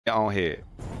your own head.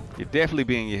 You definitely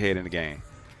be in your head in the game.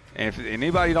 And if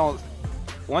anybody don't,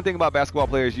 one thing about basketball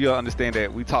players, you'll understand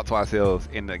that we talk to ourselves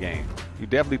in the game. You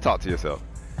definitely talk to yourself.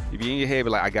 You be in your head,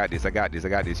 be like, I got this, I got this, I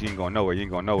got this. You ain't going nowhere, you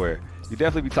ain't going nowhere. You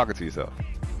definitely be talking to yourself.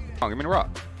 Come on, give me the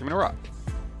rock. Give me the rock.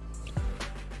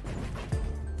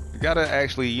 You gotta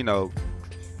actually, you know,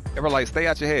 ever like stay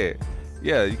out your head.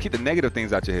 Yeah, you keep the negative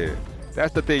things out your head.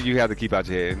 That's the thing you have to keep out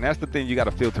your head. And that's the thing you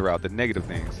gotta filter out, the negative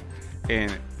things.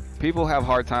 And people have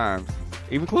hard times,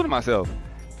 even including myself,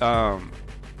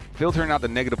 filtering out the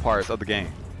negative parts of the game.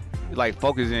 Like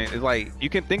focusing, it's like you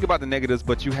can think about the negatives,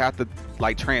 but you have to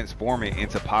like transform it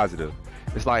into positive.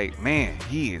 It's like, man,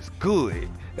 he is good.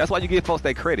 That's why you give folks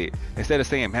that credit instead of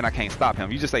saying, man, I can't stop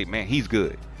him. You just say, man, he's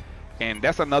good. And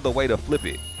that's another way to flip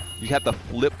it. You have to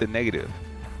flip the negative.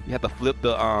 You have to flip the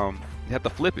you have to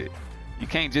flip it. You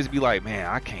can't just be like, man,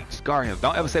 I can't scar him.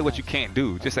 Don't ever say what you can't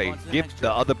do. Just say, give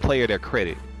the other player their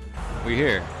credit. We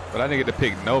here, but I didn't get to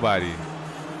pick nobody.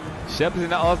 Shep is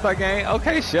in the All-Star game.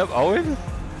 Okay, Shep Owens.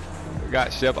 We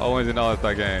got Shep Owens in the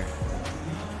All-Star game.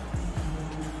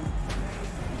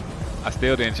 I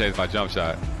still didn't change my jump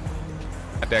shot.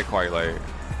 Not that quite late.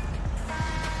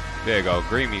 There you go.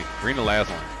 Green me. Green the last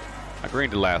one. I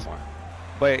greened the last one.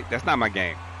 But that's not my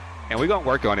game. And we're going to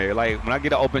work on it. Like, when I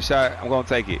get an open shot, I'm going to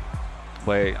take it.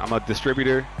 But I'm a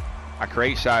distributor. I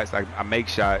create shots. I make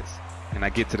shots. And I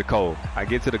get to the goal. I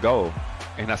get to the goal.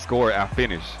 And I score. I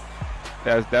finish.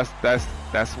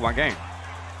 That's my game.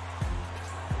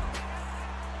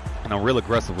 And I'm real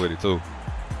aggressive with it, too.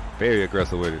 Very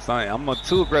aggressive with it. I'm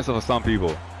too aggressive for some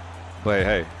people. But,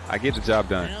 hey, I get the job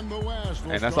done.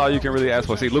 And that's all you can really ask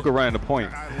for. See, Luka running the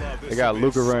point. They got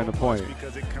Luka running the point.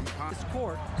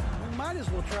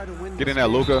 Get in there,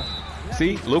 Luka.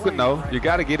 See, Luka, no. You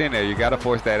got to get in there. You got to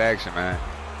force that action, man.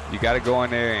 You got to go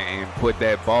in there and put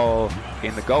that ball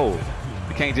in the goal.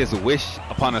 You can't just wish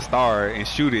upon a star and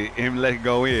shoot it and let it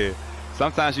go in.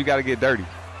 Sometimes you got to get dirty.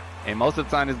 And most of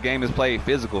the time, this game is played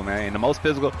physical, man. And the most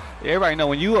physical, everybody know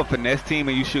when you a finesse team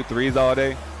and you shoot threes all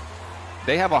day,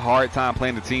 they have a hard time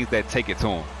playing the teams that take it to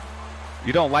them.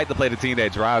 You don't like to play the team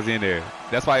that drives in there.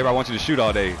 That's why everybody wants you to shoot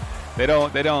all day. They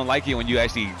don't like it when you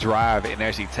actually drive and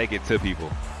actually take it to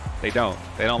people. They don't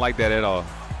like that at all.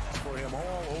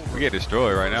 We get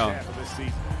destroyed right now.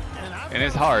 And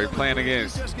it's hard playing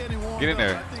against. Get in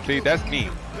there. See, that's me.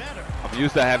 I'm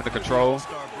used to having the control,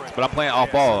 but I'm playing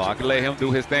off ball. I can let him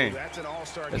do his thing.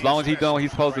 As long as he's doing what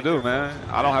he's supposed to do, man.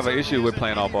 I don't have an issue with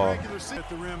playing off ball.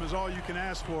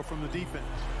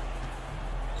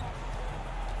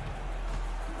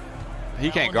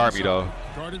 He can't guard me, though.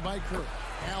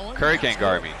 Curry can't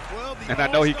guard me. And I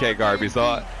know he can't guard me,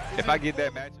 so if I get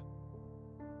that matchup.